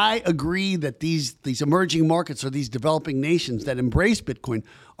 I agree that these emerging markets or these developing nations that embrace Bitcoin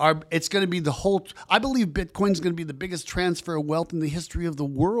it's going to be the whole. I believe Bitcoin is going to be the biggest transfer of wealth in the history of the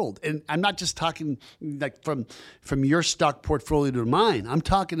world, and I'm not just talking like from your stock portfolio to mine. I'm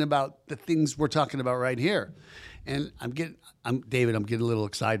talking about the things we're talking about right here, and David. I'm getting a little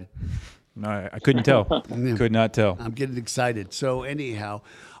excited. No, I couldn't tell. Could not tell. I'm getting excited. So anyhow.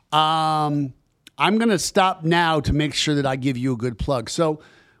 I'm going to stop now to make sure that I give you a good plug. So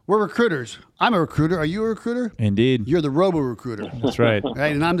we're recruiters. I'm a recruiter. Are you a recruiter? Indeed. You're the robo-recruiter. That's right.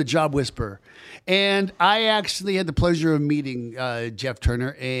 Right, and I'm the job whisperer. And I actually had the pleasure of meeting Jeff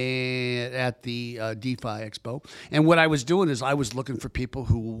Turner at the DeFi Expo. And what I was doing is I was looking for people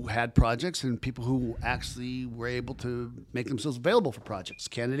who had projects and people who actually were able to make themselves available for projects,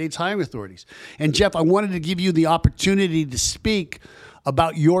 candidates, hiring authorities. And Jeff, I wanted to give you the opportunity to speak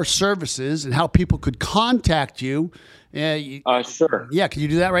about your services and how people could contact you. Sure. Yeah, can you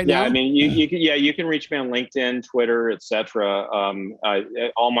do that right now? Yeah, I mean, you can reach me on LinkedIn, Twitter, etc.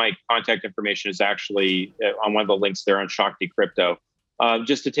 All my contact information is actually on one of the links there on Shakti Crypto.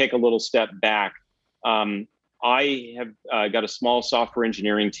 Just to take a little step back, I have got a small software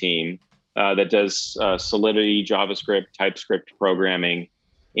engineering team that does Solidity, JavaScript, TypeScript programming.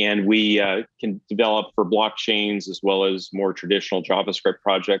 And we can develop for blockchains as well as more traditional JavaScript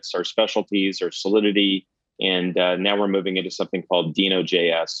projects. Our specialties are Solidity, and now we're moving into something called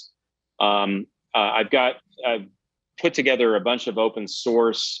Dino.js. I've got put together a bunch of open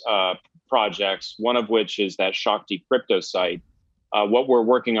source projects, one of which is that Shakti crypto site. What we're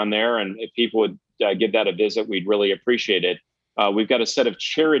working on there, and if people would give that a visit, we'd really appreciate it. We've got a set of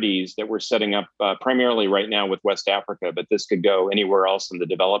charities that we're setting up primarily right now with West Africa, but this could go anywhere else in the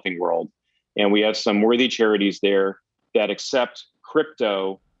developing world. And we have some worthy charities there that accept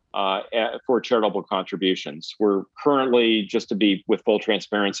crypto for charitable contributions. We're currently, just to be with full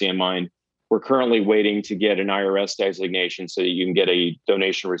transparency in mind, we're currently waiting to get an IRS designation so that you can get a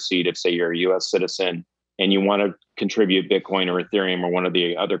donation receipt if, say, you're a U.S. citizen and you want to contribute Bitcoin or Ethereum or one of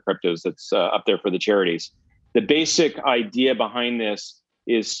the other cryptos that's up there for the charities. The basic idea behind this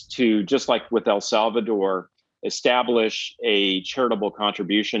is to, just like with El Salvador, establish a charitable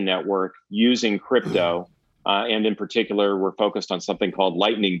contribution network using crypto. And in particular, we're focused on something called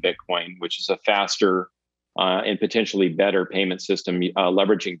Lightning Bitcoin, which is a faster and potentially better payment system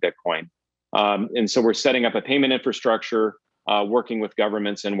leveraging Bitcoin. And so we're setting up a payment infrastructure, working with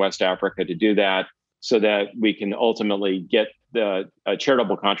governments in West Africa to do that so that we can ultimately get the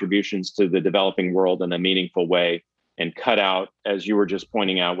charitable contributions to the developing world in a meaningful way and cut out, as you were just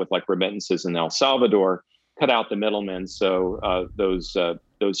pointing out with like remittances in El Salvador, cut out the middlemen. So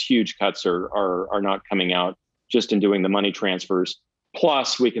those huge cuts are not coming out just in doing the money transfers.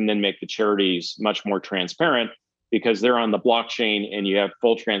 Plus, we can then make the charities much more transparent because they're on the blockchain and you have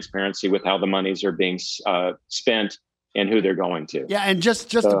full transparency with how the monies are being spent and who they're going to. Yeah, and just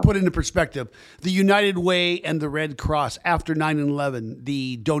to put into perspective, the United Way and the Red Cross, after 9/11,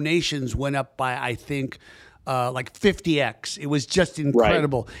 the donations went up by, I think, like 50x. It was just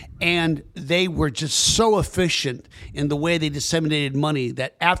incredible. Right. And they were just so efficient in the way they disseminated money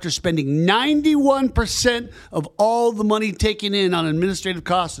that after spending 91% of all the money taken in on administrative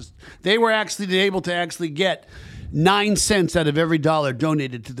costs, they were actually able to get 9 cents out of every dollar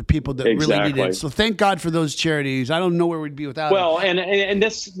donated to the people that really needed it. So thank God for those charities. I don't know where we'd be without them. Well, and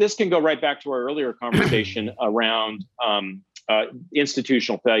this can go right back to our earlier conversation around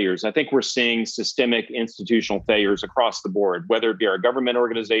institutional failures. I think we're seeing systemic institutional failures across the board, whether it be our government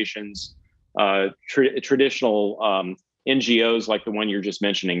organizations, traditional NGOs like the one you're just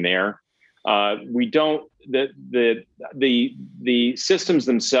mentioning there. We don't the systems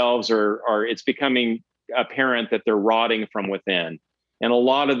themselves are it's becoming apparent that they're rotting from within. And a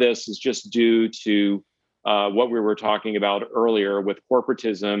lot of this is just due to what we were talking about earlier with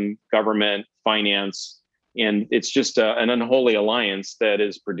corporatism, government, finance, and it's just an unholy alliance that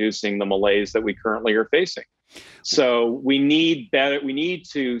is producing the malaise that we currently are facing. So we need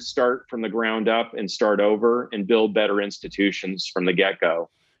to start from the ground up and start over and build better institutions from the get-go.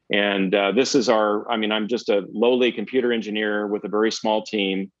 And this is I'm just a lowly computer engineer with a very small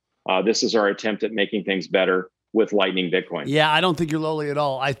team. This is our attempt at making things better with Lightning Bitcoin. Yeah, I don't think you're lowly at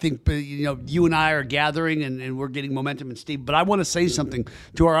all. I think you and I are gathering and we're getting momentum and steam. But I want to say something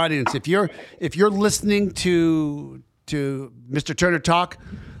to our audience. If you're listening to Mr. Turner talk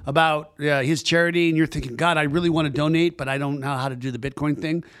about his charity and you're thinking, God, I really want to donate, but I don't know how to do the Bitcoin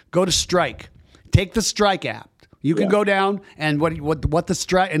thing, go to Strike. Take the Strike app. You can go down and what the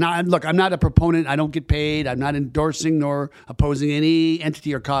Strike, and I'm not a proponent. I don't get paid. I'm not endorsing nor opposing any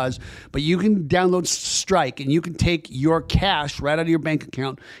entity or cause, but you can download Strike and you can take your cash right out of your bank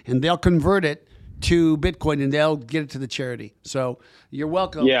account and they'll convert it to Bitcoin and they'll get it to the charity. So you're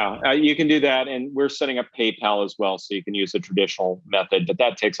welcome. Yeah, you can do that. And we're setting up PayPal as well. So you can use a traditional method, but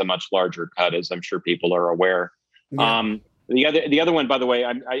that takes a much larger cut, as I'm sure people are aware. Yeah. The other one, by the way,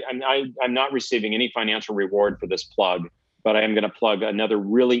 I'm not receiving any financial reward for this plug, but I am going to plug another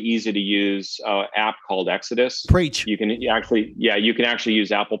really easy to use app called Exodus. Preach. You can actually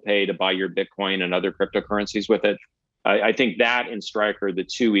use Apple Pay to buy your Bitcoin and other cryptocurrencies with it. I think that and Strike are the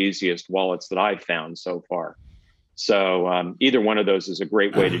two easiest wallets that I've found so far. So either one of those is a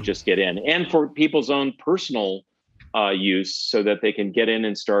great way to just get in, and for people's own personal use so that they can get in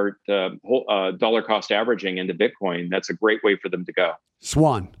and start dollar cost averaging into Bitcoin. That's a great way for them to go.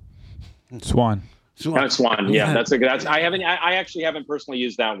 Swan. Yeah, I actually haven't personally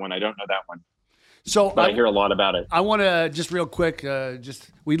used that one. I don't know that one. So but I hear a lot about it. I want to just real quick,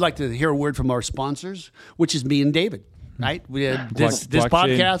 we'd like to hear a word from our sponsors, which is me and David. Right, we had this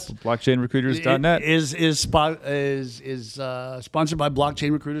podcast. BlockchainRecruiters.net is sponsored by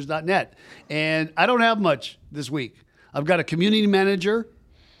BlockchainRecruiters.net, and I don't have much this week. I've got a community manager,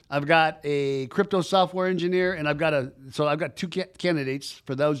 I've got a crypto software engineer, and I've got two candidates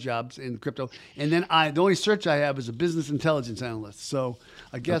for those jobs in crypto. And then the only search I have is a business intelligence analyst. So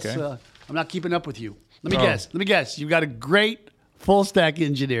I guess I'm not keeping up with you. Let me guess. You've got a great full stack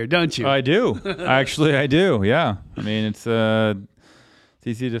engineer, don't you? I do. Actually, I do. Yeah. I mean, it's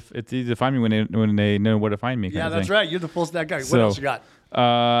It's easy to find me when they know where to find me. Yeah, that's thing. right. You're the full stack guy. What So, else you got?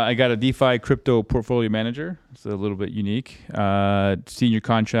 I got a DeFi crypto portfolio manager. It's a little bit unique. Senior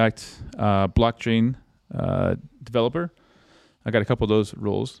contract blockchain developer. I got a couple of those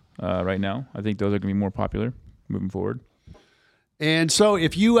roles right now. I think those are going to be more popular moving forward. And so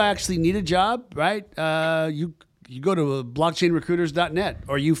if you actually need a job, right, you go to blockchainrecruiters.net,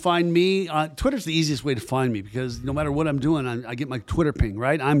 or you find me on Twitter's the easiest way to find me, because no matter what I'm doing, I get my Twitter ping,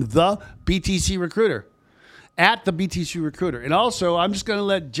 right? I'm the BTC Recruiter, at the BTC Recruiter. And also, I'm just going to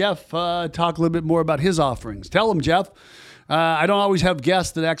let Jeff talk a little bit more about his offerings. Tell him, Jeff. I don't always have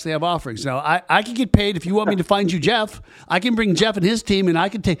guests that actually have offerings. Now, I can get paid if you want me to find you, Jeff. I can bring Jeff and his team, and I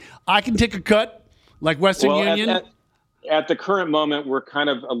can take a cut like Western Union. At the current moment, we're kind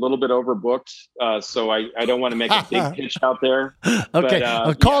of a little bit overbooked, so I don't want to make a big pitch out there. Okay,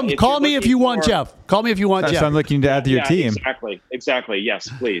 but, call me if you want, Jeff. Call me if you want, Jeff. So I'm looking to add to your team. Exactly. Yes,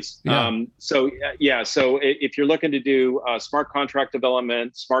 please. Yeah. So if you're looking to do smart contract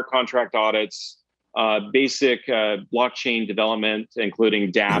development, smart contract audits, basic blockchain development,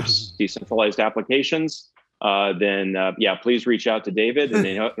 including dApps, decentralized applications, then please reach out to David, and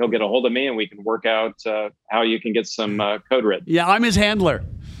then he'll get a hold of me, and we can work out how you can get some code written. Yeah, I'm his handler.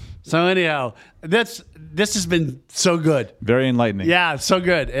 So anyhow, this has been so good. Very enlightening. Yeah, so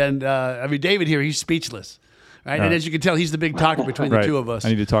good. And David here, he's speechless. Right? And as you can tell, he's the big talker between the two of us. I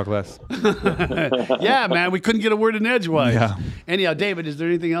need to talk less. Yeah, man, we couldn't get a word in edgewise. Yeah. Anyhow, David, is there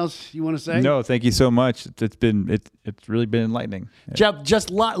anything else you want to say? No, thank you so much. It's really been enlightening. Jeff,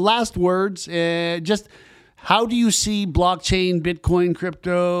 just last words. Just how do you see blockchain, Bitcoin,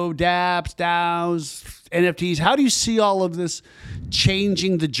 crypto, dApps, DAOs, NFTs? How do you see all of this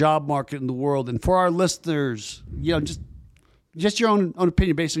changing the job market in the world? And for our listeners, just your own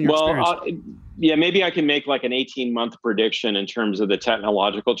opinion based on your experience. Maybe I can make like an 18-month prediction in terms of the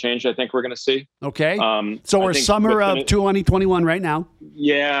technological change I think we're going to see. Okay. So we're summer of 2021 right now.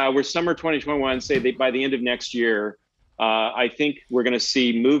 Yeah, we're summer 2021. Say by the end of next year, I think we're going to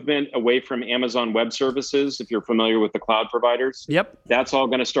see movement away from Amazon Web Services, if you're familiar with the cloud providers. Yep. That's all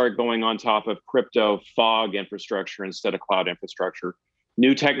going to start going on top of crypto fog infrastructure instead of cloud infrastructure.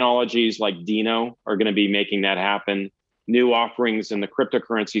 New technologies like Dino are going to be making that happen. New offerings in the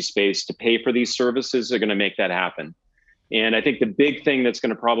cryptocurrency space to pay for these services are going to make that happen. And I think the big thing that's going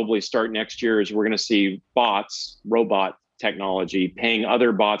to probably start next year is we're going to see robot technology, paying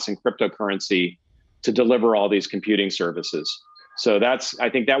other bots in cryptocurrency to deliver all these computing services. So I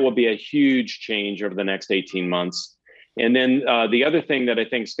think that will be a huge change over the next 18 months. And then the other thing that I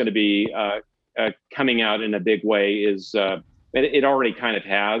think is going to be coming out in a big way is, it already kind of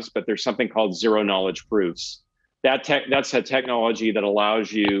has, but there's something called zero knowledge proofs. That's a technology that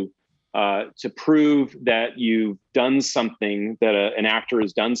allows you to prove that you've done something, that an actor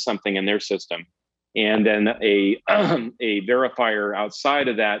has done something in their system. And then a verifier outside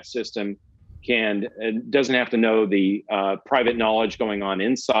of that system doesn't have to know the private knowledge going on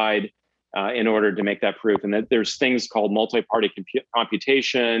inside in order to make that proof. And that there's things called multi-party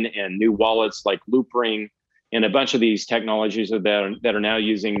computation and new wallets like Loopring and a bunch of these technologies that are now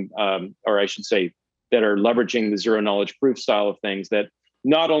using, or I should say, that are leveraging the zero knowledge proof style of things, that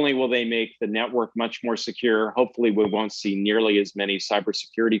not only will they make the network much more secure, hopefully we won't see nearly as many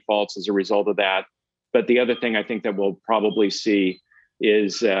cybersecurity faults as a result of that. But the other thing I think that we'll probably see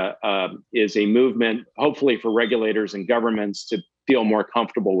is a movement, hopefully for regulators and governments to feel more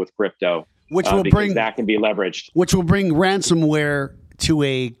comfortable with crypto, which will bring that can be leveraged, which will bring ransomware to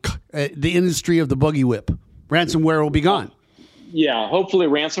the industry of the boogie whip. Ransomware will be gone. Yeah, hopefully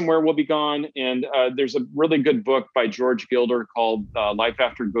ransomware will be gone. And there's a really good book by George Gilder called Life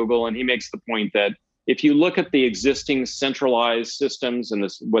After Google. And he makes the point that if you look at the existing centralized systems and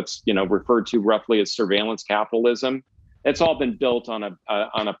what's referred to roughly as surveillance capitalism, it's all been built on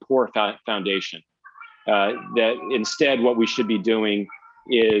a poor foundation. That instead, what we should be doing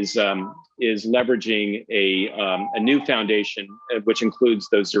is leveraging a new foundation, which includes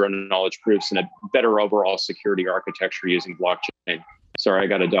those zero knowledge proofs and a better overall security architecture using blockchain. Sorry, I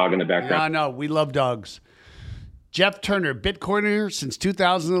got a dog in the background. No, we love dogs. Jeff Turner, Bitcoiner since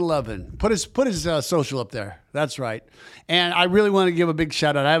 2011. Put his social up there. That's right. And I really want to give a big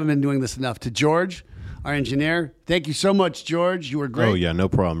shout out. I haven't been doing this enough, to George, our engineer. Thank you so much, George. You were great. Oh yeah, no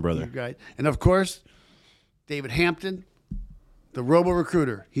problem, brother. Great. And of course, David Hampton, the Robo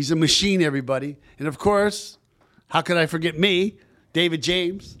Recruiter. He's a machine, everybody. And of course, how could I forget me, David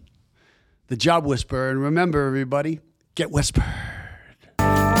James, the Job Whisperer. And remember, everybody, get Whisper.